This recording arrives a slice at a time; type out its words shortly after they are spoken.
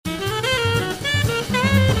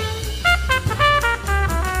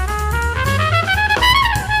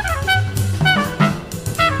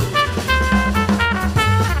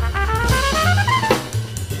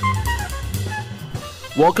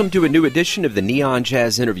Welcome to a new edition of the Neon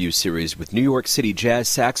Jazz Interview Series with New York City jazz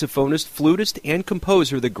saxophonist, flutist, and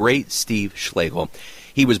composer, the great Steve Slagle.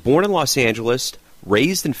 He was born in Los Angeles,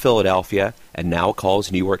 raised in Philadelphia, and now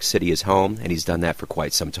calls New York City his home, and he's done that for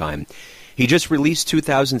quite some time. He just released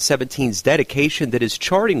 2017's Dedication that is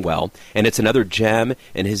charting well, and it's another gem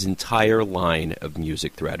in his entire line of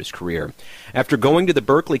music throughout his career. After going to the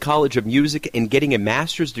Berklee College of Music and getting a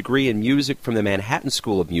master's degree in music from the Manhattan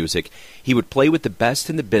School of Music, he would play with the best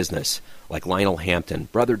in the business, like Lionel Hampton,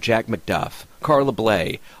 Brother Jack McDuff, Carla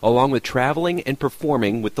Bley, along with traveling and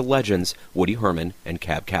performing with the legends Woody Herman and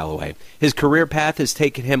Cab Calloway. His career path has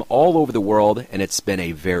taken him all over the world, and it's been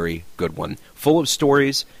a very good one, full of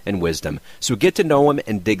stories and wisdom. So get to know him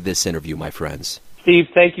and dig this interview, my friends. Steve,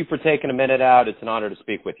 thank you for taking a minute out. It's an honor to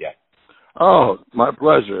speak with you. Oh, my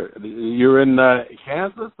pleasure. You're in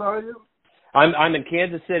Kansas, are you? I'm in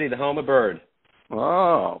Kansas City, the home of Bird.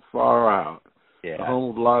 Oh, far out. Yeah. The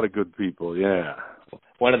home of a lot of good people, yeah.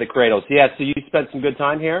 One of the cradles. Yeah, so you spent some good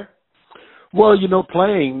time here? Well,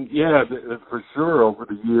 playing, yeah, for sure over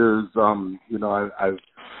the years. I've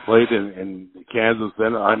played in Kansas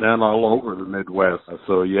and all over the Midwest.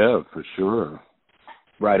 So, yeah, for sure.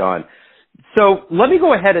 Right on. So let me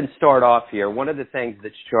go ahead and start off here. One of the things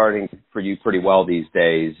that's charting for you pretty well these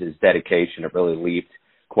days is Dedication. It really leaped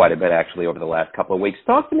quite a bit, actually, over the last couple of weeks.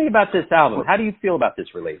 Talk to me about this album. How do you feel about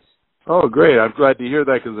this release? Oh, great. I'm glad to hear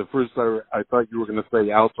that because at first I thought you were going to say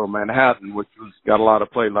Alto Manhattan, which got a lot of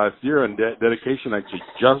play last year, and Dedication actually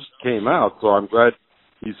just came out. So I'm glad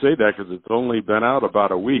you say that because it's only been out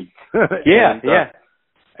about a week. Yeah,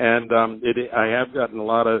 I have gotten a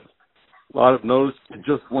lot of notice. It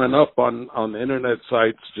just went up on the internet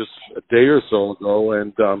sites just a day or so ago,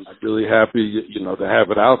 and I'm really happy, to have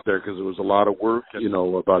it out there because it was a lot of work,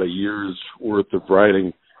 about a year's worth of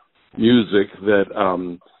writing music that,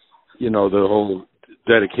 the whole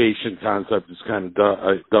dedication concept is kind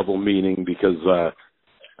of double meaning because,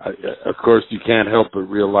 of course, you can't help but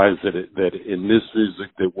realize that in this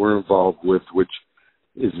music that we're involved with, which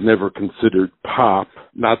is never considered pop.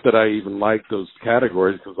 Not that I even like those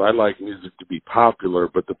categories because I like music to be popular,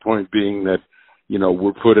 but the point being that,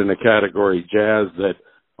 we're put in a category jazz that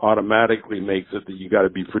automatically makes it that you got to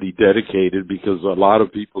be pretty dedicated because a lot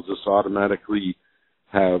of people just automatically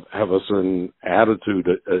have a certain attitude,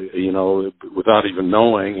 without even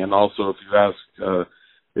knowing. And also if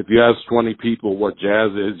you ask 20 people what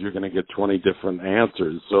jazz is, you're going to get 20 different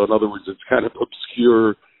answers. So in other words, it's kind of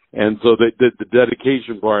obscure. And so the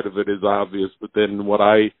dedication part of it is obvious, but then when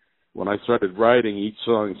I started writing, each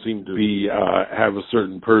song seemed to be have a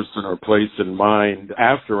certain person or place in mind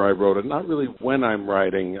after I wrote it. Not really when I'm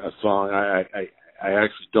writing a song. I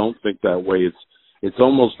actually don't think that way. It's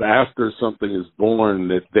almost after something is born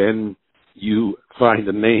that then you find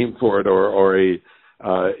a name for it or you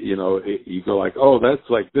go like, oh, that's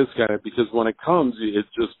like this kind of, because when it comes, it's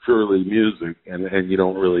just purely music and you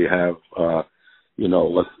don't really have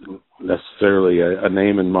necessarily a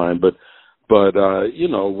name in mind, but when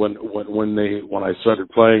I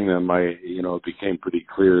started playing them, it became pretty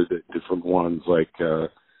clear that different ones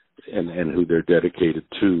and who they're dedicated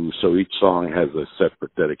to. So each song has a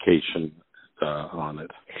separate dedication on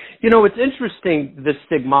it. It's interesting the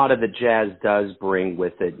stigmata that jazz does bring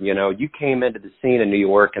with it. You came into the scene in New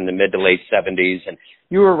York in the mid to late 70s, and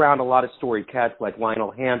you were around a lot of storied cats like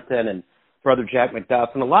Lionel Hampton and Brother Jack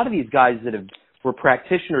McDuff, and a lot of these guys that were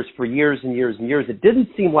practitioners for years and years and years. It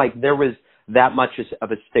didn't seem like there was that much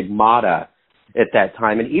of a stigmata at that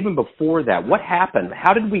time. And even before that, what happened?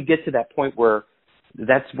 How did we get to that point where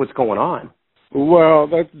that's what's going on? Well,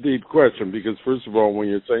 that's a deep question because, first of all, when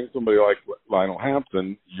you're saying somebody like Lionel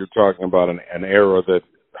Hampton, you're talking about an era that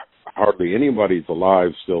hardly anybody's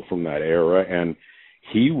alive still from that era. And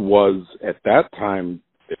he was, at that time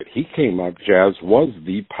that he came up, jazz was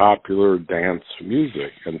the popular dance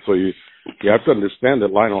music. And so you have to understand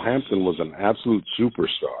that Lionel Hampton was an absolute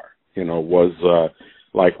superstar, was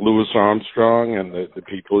like Louis Armstrong and the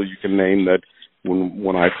people you can name that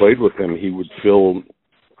when I played with him, he would fill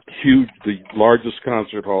the largest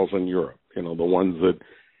concert halls in Europe, the ones that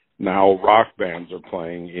now rock bands are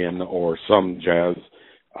playing in or some jazz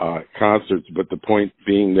concerts. But the point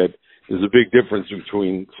being that there's a big difference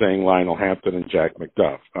between saying Lionel Hampton and Jack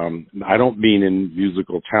McDuff. I don't mean in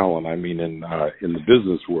musical talent. I mean in the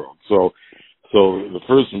business world. So the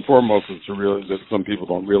first and foremost is to realize that some people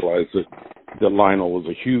don't realize that Lionel was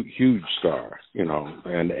a huge star,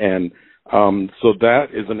 and so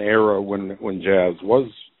that is an era when jazz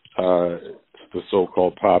was the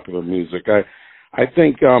so-called popular music. I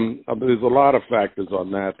think there's a lot of factors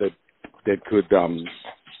on that could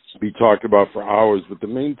be talked about for hours. But the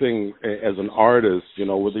main thing as an artist, you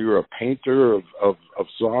know, whether you're a painter of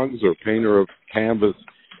songs or a painter of canvas,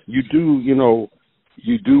 you do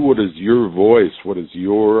what is your voice, what is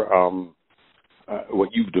your what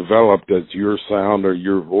you've developed as your sound or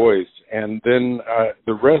your voice, and then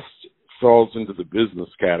the rest falls into the business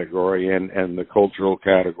category and the cultural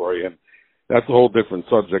category, and that's a whole different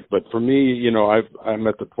subject. But for me, you know, I'm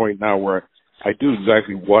at the point now where I do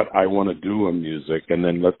exactly what I want to do in music, and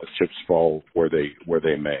then let the chips fall where they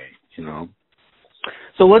may, you know.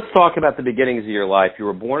 So let's talk about the beginnings of your life. You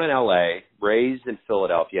were born in L.A., raised in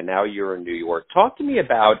Philadelphia. Now you're in New York. Talk to me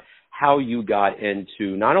about how you got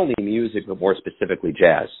into not only music, but more specifically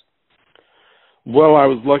jazz. Well, I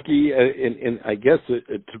was lucky, in I guess,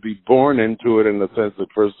 to be born into it in the sense that,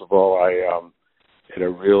 first of all, I, at a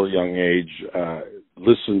real young age,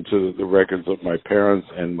 listened to the records of my parents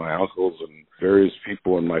and my uncles and various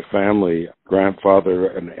people in my family, grandfather,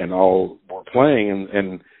 and all were playing.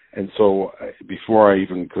 And so before I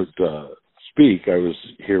even could speak, I was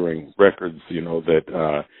hearing records, you know, that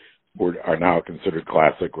are now considered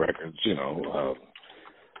classic records, you know,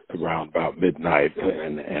 around about midnight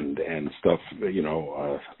and stuff, you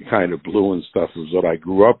know, kind of blue and stuff was what I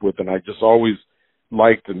grew up with. And I just always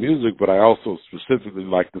liked the music, but I also specifically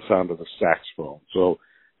liked the sound of the saxophone. So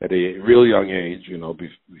at a real young age, you know,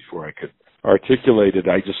 before I could articulate it,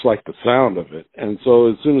 I just liked the sound of it. And so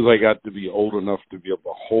as soon as I got to be old enough to be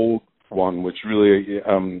able to hold one, which really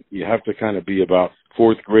you have to kind of be about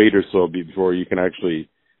fourth grade or so before you can actually,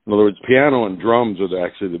 in other words, piano and drums are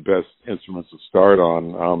actually the best instruments to start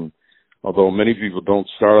on. Although many people don't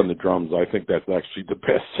start on the drums, I think that's actually the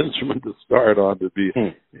best instrument to start on, to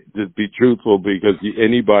be truthful, because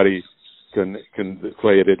anybody can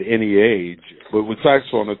play it at any age. But with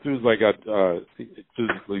saxophone, as soon as I got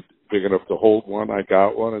physically big enough to hold one, I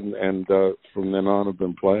got one, and from then on I've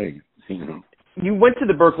been playing. You know. You went to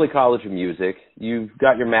the Berklee College of Music. You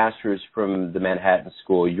got your master's from the Manhattan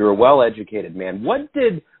School. You're a well-educated man. What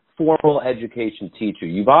did formal education teach you?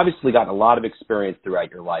 You've obviously gotten a lot of experience throughout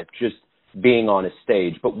your life, just being on a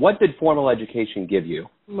stage. But what did formal education give you?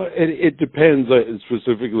 It depends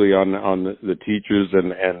specifically on the teachers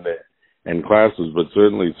and classes, but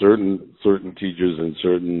certainly certain teachers and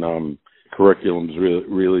certain curriculums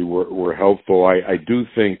really were helpful. I do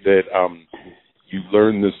think that you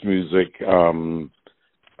learn this music in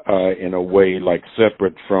a way like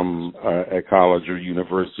separate from a college or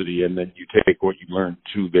university, and then you take what you learn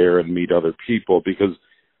to there and meet other people, because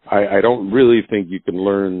I don't really think you can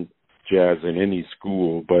learn jazz in any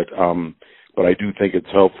school, but I do think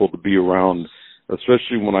it's helpful to be around,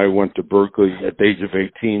 especially when I went to Berklee at the age of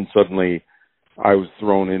 18. Suddenly I was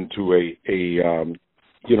thrown into a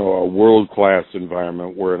world-class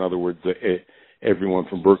environment where, in other words, everyone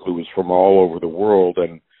from Berklee was from all over the world,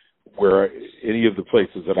 and where any of the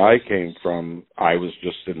places that I came from, I was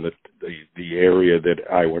just in the area that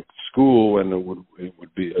I went to school, and it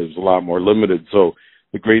was a lot more limited. So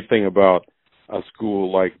the great thing about a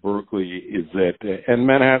school like Berklee is that, and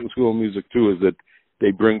Manhattan School of Music too, is that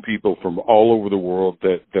they bring people from all over the world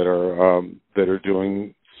that are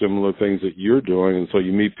doing similar things that you're doing, and so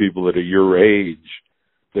you meet people that are your age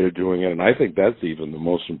that are doing it, and I think that's even the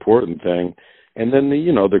most important thing. And then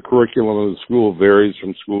the curriculum of the school varies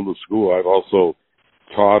from school to school. I've also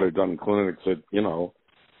taught or done clinics at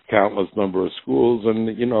countless number of schools,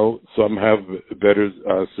 and some have better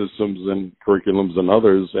systems and curriculums than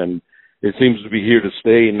others, and it seems to be here to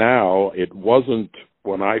stay now. It wasn't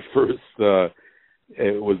when I first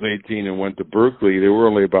was 18 and went to Berklee. There were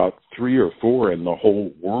only about 3 or 4 in the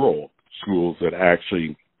whole world schools that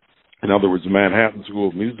actually, in other words, Manhattan School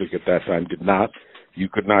of Music at that time you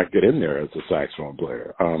could not get in there as a saxophone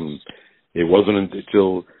player. It wasn't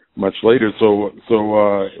until much later. So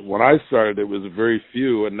when I started, it was very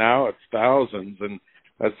few, and now it's thousands, and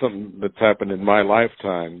that's something that's happened in my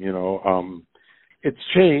lifetime. It's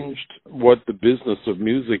changed what the business of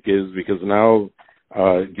music is, because now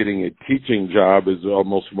getting a teaching job is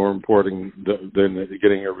almost more important than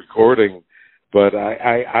getting a recording. But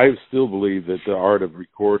I still believe that the art of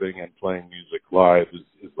recording and playing music live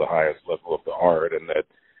is the highest level of the art, and that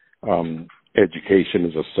education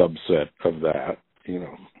is a subset of that.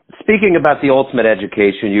 Speaking about the ultimate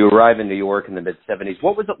education, you arrive in New York in the mid-'70s.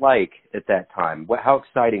 What was it like at that time? How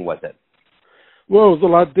exciting was it? Well, it was a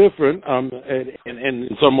lot different, and in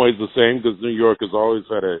some ways the same, because New York has always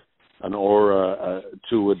had an aura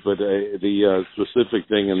to it. But the specific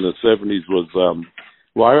thing in the 70s was,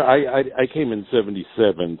 I came in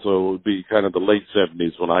 77, so it would be kind of the late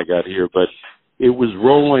 70s when I got here. But it was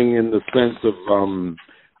rolling in the sense of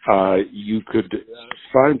you could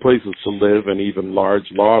find places to live and even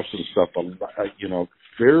large lofts and stuff,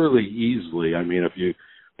 fairly easily. I mean, if you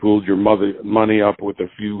pooled your money up with a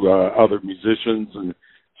few other musicians and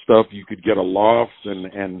stuff, you could get a loft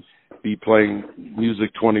and be playing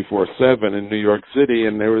music 24/7 in New York City.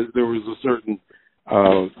 And there was a certain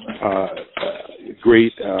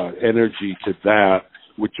great energy to that,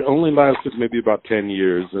 which only lasted maybe about 10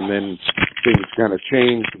 years, and then things kind of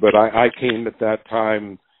changed. But I came at that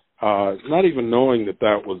time, not even knowing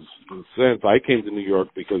that was the sense. I came to New York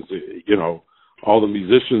because, all the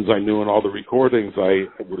musicians I knew and all the recordings I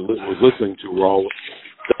was listening to were all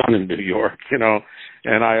done in New York,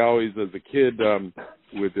 And I always, as a kid,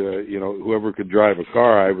 with whoever could drive a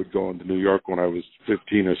car, I would go into New York when I was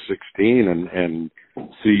 15 or 16 and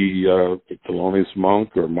see Thelonious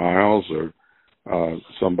Monk or Miles or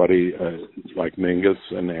somebody like Mingus,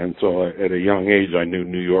 and so at a young age I knew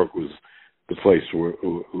New York was the place where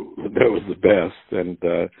that was the best, and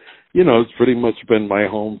it's pretty much been my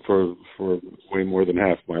home for way more than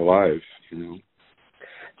half my life.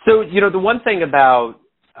 So the one thing about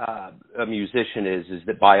a musician is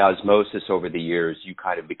that by osmosis over the years you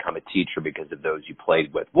kind of become a teacher because of those you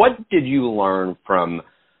played with. What did you learn from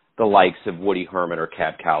the likes of Woody Herman or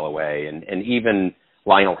Cab Calloway and even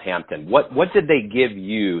Lionel Hampton? What did they give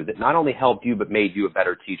you that not only helped you but made you a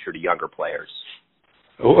better teacher to younger players?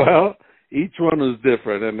 Well, each one was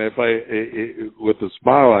different, and with a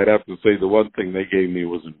smile, I'd have to say the one thing they gave me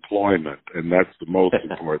was employment, and that's the most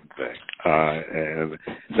important thing, and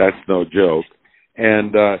that's no joke.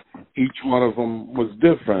 And each one of them was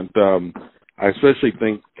different. I especially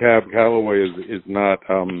think Cab Calloway is not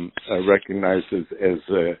recognized as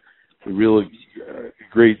a really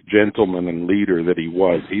great gentleman and leader that he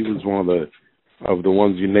was. He was one of the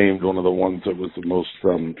ones you named, one of the ones that was the most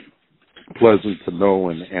pleasant to know,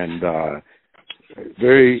 and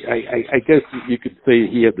very, I guess you could say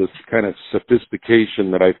he had this kind of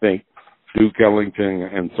sophistication that I think Duke Ellington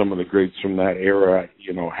and some of the greats from that era,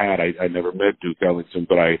 had. I never met Duke Ellington,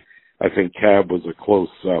 but I think Cab was a close,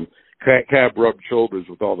 Cab rubbed shoulders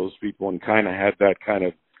with all those people and kind of had that kind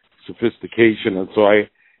of sophistication. And so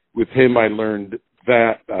with him, I learned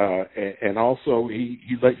that, and also he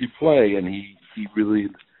let you play, and he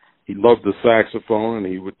loved the saxophone, and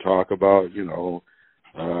he would talk about,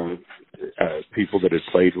 people that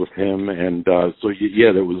had played with him. And so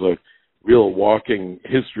there was a real walking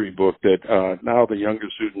history book that now the younger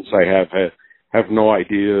students I have no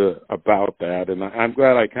idea about that. And I'm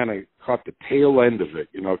glad I kind of caught the tail end of it,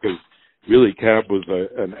 because really Cab was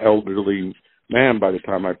an elderly man by the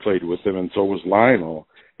time I played with him, and so was Lionel.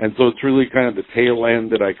 And so it's really kind of the tail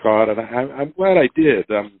end that I caught, and I'm glad I did.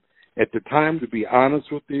 At the time, to be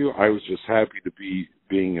honest with you, I was just happy to be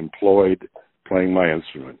being employed playing my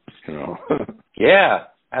instrument, Yeah,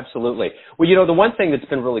 absolutely. Well, the one thing that's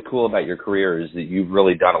been really cool about your career is that you've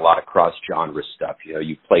really done a lot of cross-genre stuff.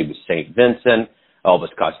 You've played with St. Vincent,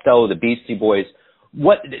 Elvis Costello, the Beastie Boys.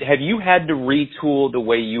 What have you had to retool the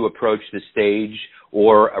way you approach the stage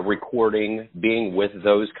or a recording, being with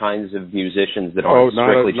those kinds of musicians that aren't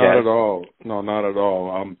strictly jazz? Not at all. No, not at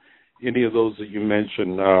all. Any of those that you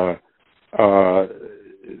mentioned,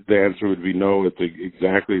 the answer would be no. It's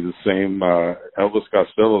exactly the same. Elvis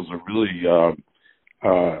Costello is a really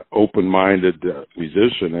open-minded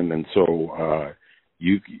musician, and so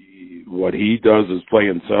what he does is play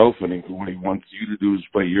himself, and what he wants you to do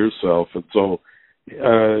is play yourself. And so,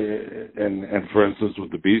 and for instance,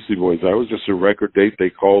 with the Beastie Boys, I was just a record date. They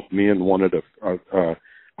called me and wanted a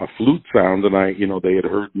flute sound, and they had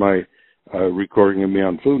heard my recording of me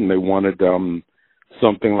on flute, and they wanted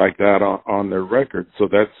something like that on their record. So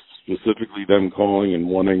that's specifically them calling and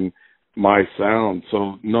wanting my sound.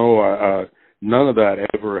 So no, none of that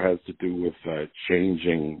ever has to do with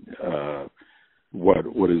changing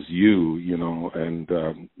what is you, and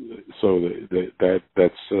so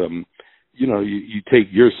that's you take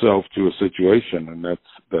yourself to a situation, and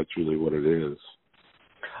that's really what it is.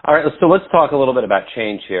 All right, so let's talk a little bit about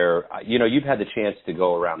change here. You've had the chance to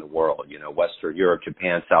go around the world, Western Europe,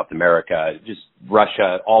 Japan, South America, just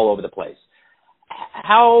Russia, all over the place.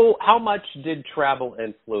 How much did travel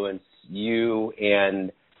influence you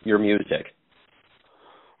and your music?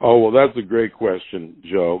 Oh, well, that's a great question,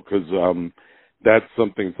 Joe, because that's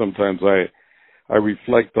something sometimes I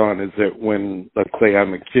reflect on, is that when, let's say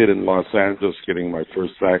I'm a kid in Los Angeles getting my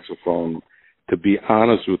first saxophone, to be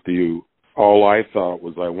honest with you, all I thought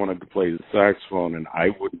was I wanted to play the saxophone, and I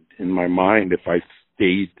wouldn't, in my mind, if I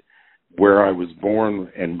stayed where I was born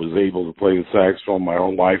and was able to play the saxophone my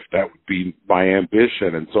whole life, that would be my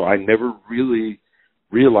ambition. And so I never really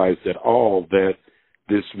realized at all that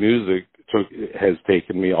this music has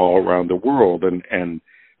taken me all around the world, and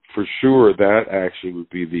for sure that actually would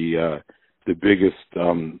be the biggest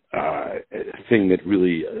thing that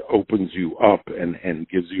really opens you up and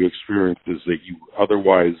gives you experiences that you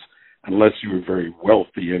otherwise, unless you were very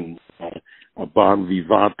wealthy and a bon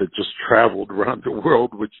vivant that just traveled around the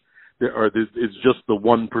world, which is just the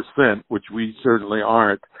 1%, which we certainly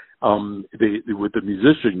aren't. With the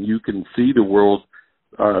musician, you can see the world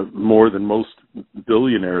more than most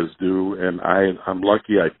billionaires do, and I'm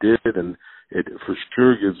lucky I did, and it for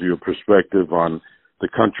sure gives you a perspective on the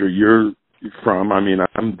country you're from. I mean,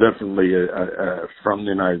 I'm definitely from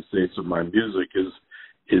the United States, and my music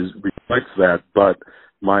reflects that, but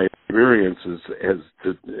my experience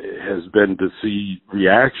has been to see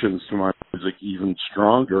reactions to my music even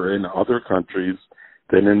stronger in other countries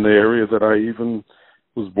than in the area that I even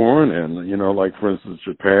was born in. You know, like for instance,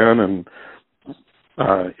 Japan and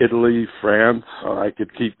Italy, France. I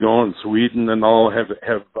could keep going. Sweden and all have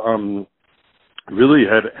really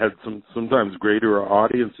had some sometimes greater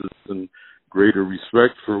audiences and greater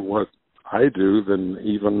respect for what I do than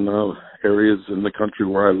even areas in the country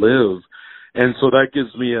where I live. And so that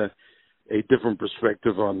gives me a different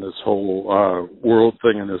perspective on this whole world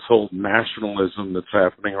thing and this whole nationalism that's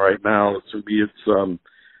happening right now. To me,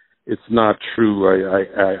 it's not true.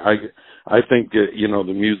 I think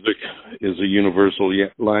the music is a universal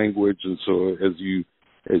language, and so as you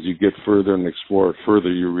get further and explore it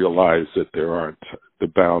further, you realize that there aren't the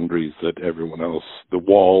boundaries that everyone else, the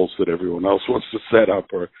walls that everyone else wants to set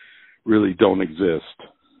up, or really don't exist.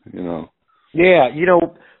 Yeah,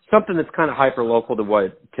 something that's kind of hyper local to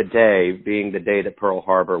what today, being the day that Pearl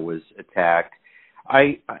Harbor was attacked.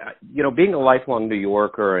 I being a lifelong New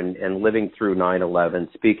Yorker and living through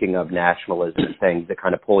 9/11, speaking of nationalism and things that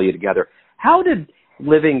kind of pull you together, how did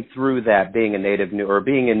living through that, being a native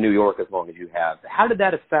being in New York as long as you have, how did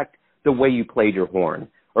that affect the way you played your horn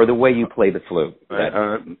or the way you play the flute?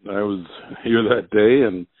 I was here that day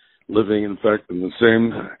and living, in fact, in the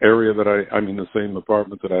same area the same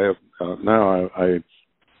apartment that I have now.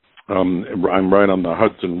 I'm right on the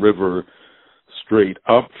Hudson River, straight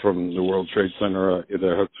up from the World Trade Center.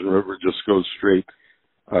 The Hudson River just goes straight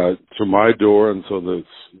to my door, and so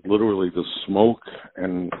literally the smoke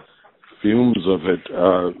and fumes of it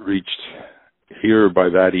reached here by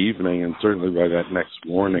that evening, and certainly by that next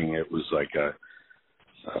morning. It was like a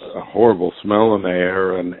horrible smell in the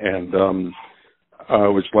air, and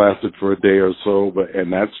which lasted for a day or so.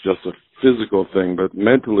 And that's just a physical thing, but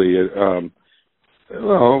mentally, it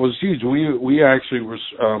was huge. We actually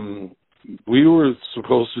we were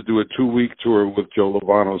supposed to do a 2-week tour with Joe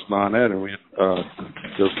Lovano's Non-Ed, and we had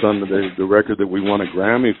just done the record that we won a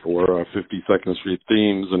Grammy for, 52nd Street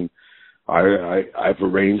Themes, and I've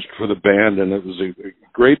arranged for the band, and it was a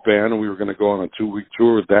great band, and we were going to go on a 2-week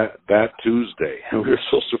tour that Tuesday. And we were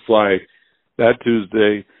supposed to fly that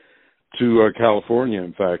Tuesday to California,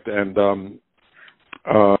 in fact, and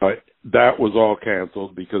that was all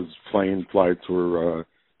canceled because plane flights were,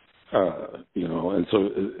 and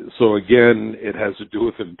so again, it has to do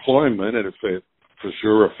with employment, and it for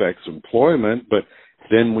sure affects employment. But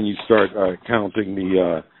then when you start counting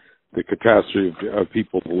the catastrophe of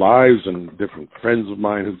people's lives, and different friends of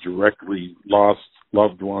mine who directly lost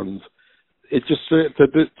loved ones, it just to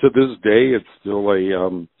this day, it's still a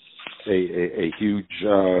huge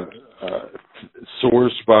sore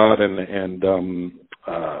spot and a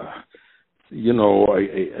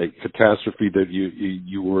catastrophe that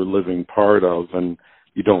you were living part of, and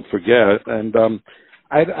you don't forget. And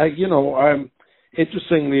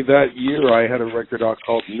interestingly, that year I had a record out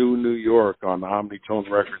called New York on Omnitone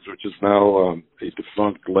Records, which is now a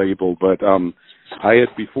defunct label. But I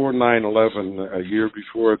had, before 9/11, a year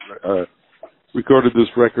before, recorded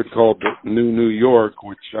this record called New York,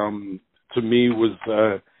 which to me was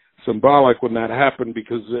symbolic when that happened,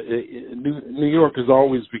 because New York is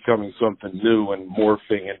always becoming something new and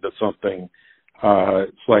morphing into something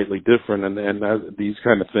slightly different, and these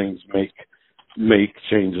kind of things make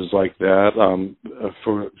changes like that,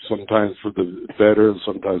 for sometimes for the better,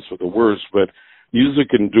 sometimes for the worse. But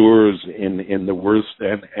music endures in the worst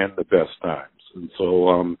and the best times, and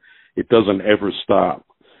so it doesn't ever stop.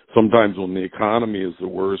 Sometimes when the economy is the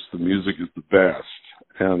worst, the music is the best,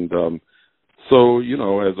 and so,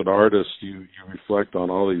 as an artist, you reflect on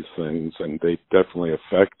all these things, and they definitely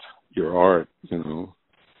affect your art,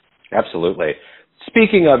 Absolutely.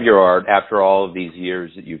 Speaking of your art, after all of these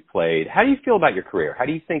years that you've played, how do you feel about your career? How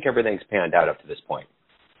do you think everything's panned out up to this point?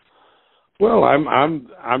 Well,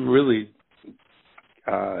 I'm really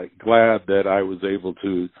glad that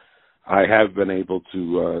I have been able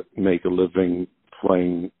to make a living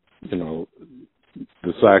playing,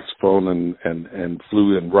 the saxophone and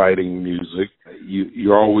flute and writing music.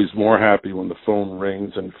 You're always more happy when the phone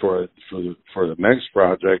rings and for the next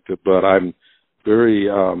project. But I'm very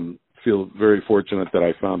feel very fortunate that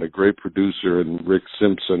I found a great producer in Rick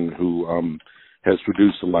Simpson who has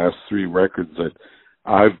produced the last 3 records that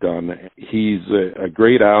I've done. He's a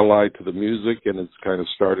great ally to the music and has kind of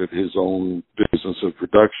started his own business of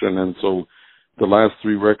production. And so the last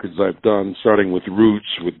 3 records I've done, starting with Roots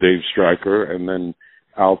with Dave Stryker, and then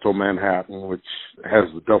Alto Manhattan, which has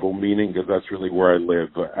the double meaning because that's really where I live.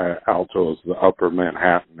 Alto is the upper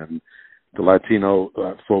Manhattan, and the Latino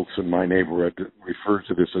folks in my neighborhood refer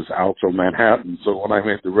to this as Alto Manhattan. So when I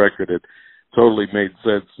made the record, it totally made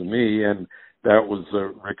sense to me, and that was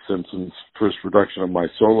Rick Simpson's first production of my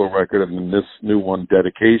solo record. And then this new one,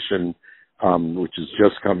 Dedication, which is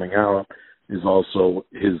just coming out, is also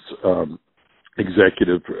his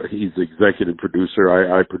he's the executive producer.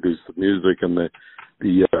 I produce the music and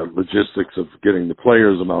the logistics of getting the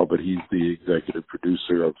players and all, but he's the executive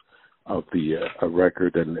producer of the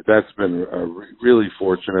record, and that's been really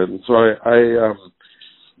fortunate. And so I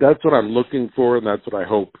that's what I'm looking for, and that's what I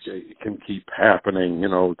hope can keep happening,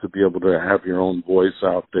 to be able to have your own voice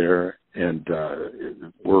out there and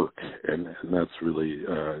work. And that's really,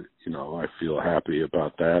 I feel happy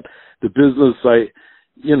about that. The business,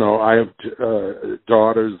 I have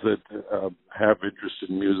daughters that have interest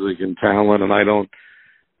in music and talent, and I don't,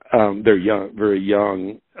 they're young, very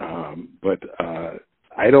young, but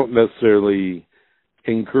I don't necessarily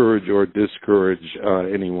encourage or discourage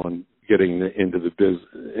anyone getting into the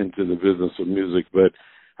business of music, but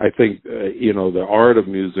I think the art of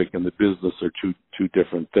music and the business are two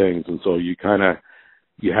different things, and so you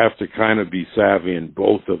have to kind of be savvy in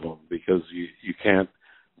both of them, because you can't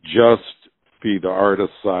just be the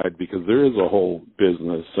artist side, because there is a whole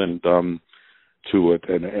business and to it,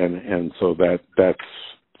 and so that's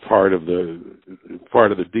part of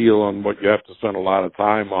the deal on what you have to spend a lot of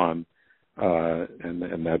time on,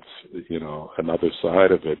 and that's another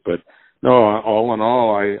side of it. But no, all in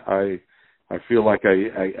all, I feel like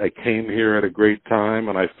I came here at a great time,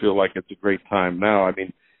 and I feel like it's a great time now. I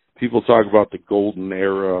mean, people talk about the golden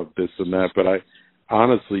era of this and that, but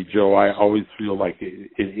honestly, Joe, I always feel like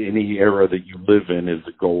any era that you live in is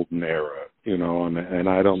a golden era, and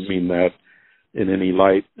I don't mean that in any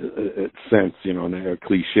light sense, in a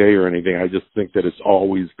cliche or anything. I just think that it's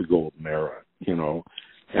always the golden era, and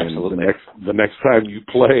Absolutely. the next time you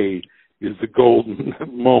play is the golden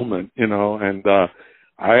moment, and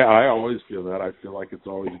I always feel that. I feel like it's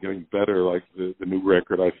always getting better. Like the new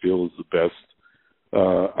record, I feel, is the best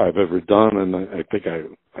I've ever done, and I think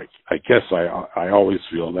I guess I always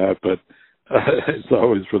feel that, but it's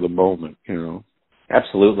always for the moment,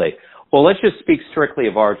 Absolutely. Well, let's just speak strictly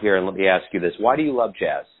of art here, and let me ask you this. Why do you love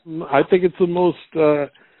jazz? I think it's the most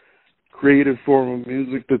creative form of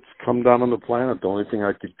music that's come down on the planet. The only thing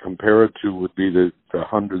I could compare it to would be the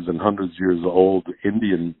hundreds and hundreds years old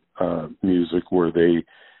Indian music, where they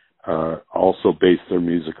also base their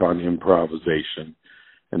music on improvisation.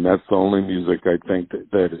 And that's the only music I think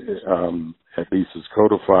that at least is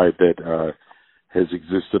codified that has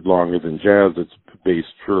existed longer than jazz. It's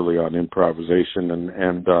based purely on improvisation,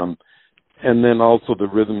 and then also the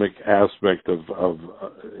rhythmic aspect of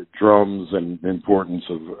drums and the importance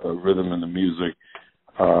of rhythm in the music,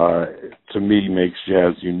 to me, makes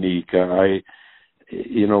jazz unique.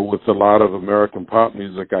 With a lot of American pop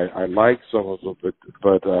music, I like some of it,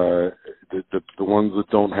 but the ones that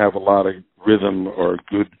don't have a lot of rhythm or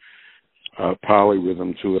good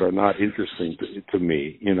polyrhythm to it are not interesting to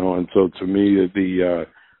me, and so to me, the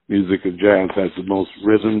music of jazz has the most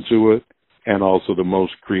rhythm to it, and also the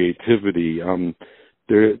most creativity.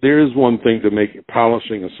 There is one thing to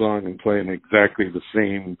polishing a song and playing exactly the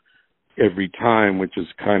same every time, which is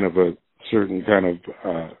kind of a certain kind of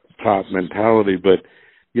pop mentality, but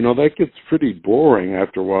that gets pretty boring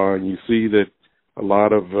after a while, and you see that a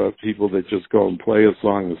lot of people that just go and play a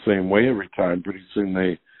song the same way every time, pretty soon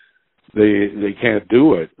they can't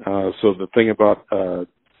do it. So the thing about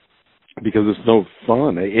because it's no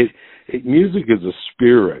fun. Music is a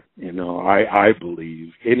spirit, I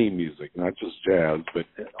believe. Any music, not just jazz, but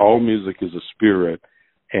all music is a spirit,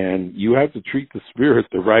 and you have to treat the spirit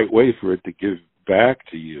the right way for it to give back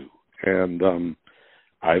to you. And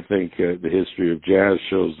I think the history of jazz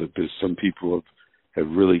shows that there's some people have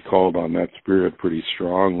really called on that spirit pretty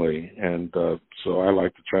strongly, and so I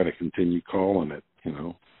like to try to continue calling it,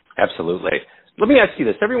 Absolutely. Let me ask you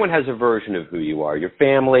this. Everyone has a version of who you are, your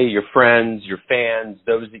family, your friends, your fans,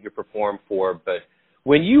 those that you perform for. But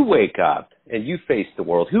when you wake up and you face the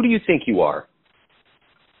world, who do you think you are?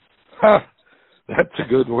 That's a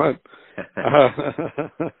good one.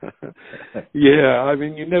 Yeah, I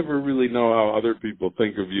mean, you never really know how other people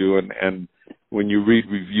think of you, and when you read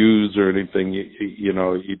reviews or anything, you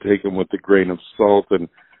know, you take them with a grain of salt, and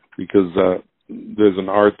because there's an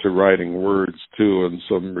art to writing words too, and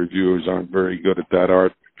some reviewers aren't very good at that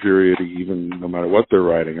art, period, even no matter what they're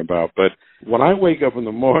writing about. But when I wake up in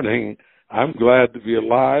the morning, I'm glad to be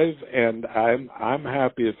alive, and I'm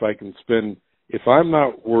happy if I can spend, if I'm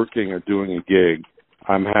not working or doing a gig,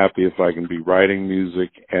 I'm happy if I can be writing music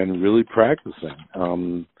and really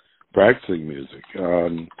practicing music.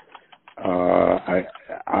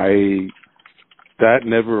 That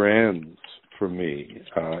never ends for me.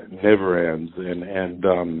 Never ends.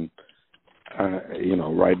 And you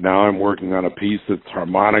know, right now I'm working on a piece that's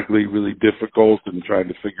harmonically really difficult and trying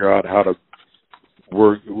to figure out how to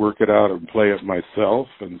work it out and play it myself.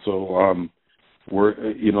 And so,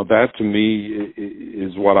 you know, that to me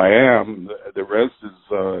is what I am. The rest is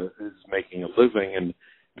making a living and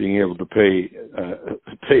being able to pay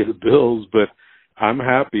the bills. But I'm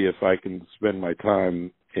happy if I can spend my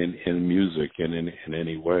time in music and in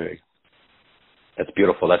any way. That's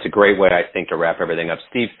beautiful. That's a great way, I think, to wrap everything up.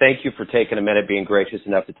 Steve, thank you for taking a minute, being gracious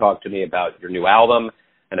enough to talk to me about your new album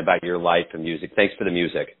and about your life and music. Thanks for the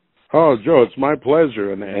music. Oh, Joe, it's my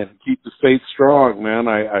pleasure, and keep the faith strong, man.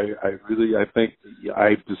 I think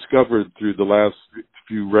I've discovered through the last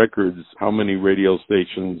few records how many radio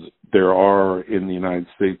stations there are in the United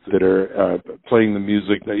States that are playing the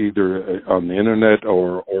music either on the internet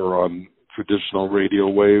or on traditional radio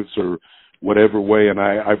waves or whatever way, and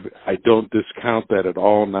I don't discount that at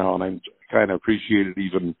all now, and I kind of appreciate it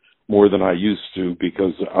even more than I used to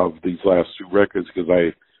because of these last two records, because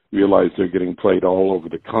I realize they're getting played all over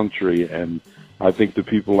the country, and I think the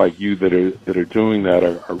people like you that are doing that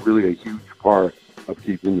are really a huge part of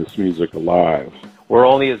keeping this music alive. We're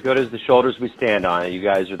only as good as the shoulders we stand on, and you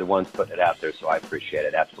guys are the ones putting it out there, so I appreciate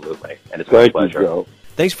it, absolutely. And it's been a pleasure. Thank you, Joe.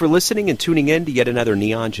 Thanks for listening and tuning in to yet another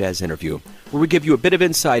Neon Jazz interview, where we give you a bit of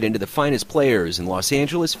insight into the finest players in Los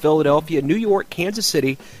Angeles, Philadelphia, New York, Kansas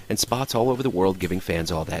City, and spots all over the world, giving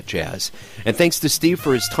fans all that jazz. And thanks to Steve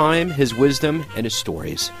for his time, his wisdom, and his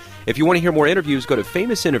stories. If you want to hear more interviews, go to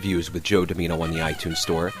Famous Interviews with Joe Domino on the iTunes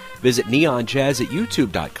Store. Visit neonjazz at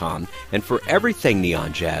youtube.com. And for everything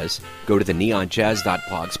Neon Jazz, go to the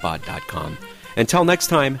neonjazz.blogspot.com. Until next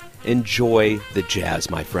time, enjoy the jazz,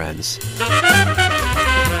 my friends.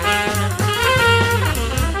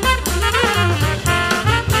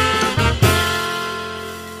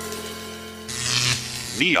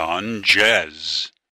 Neon Jazz.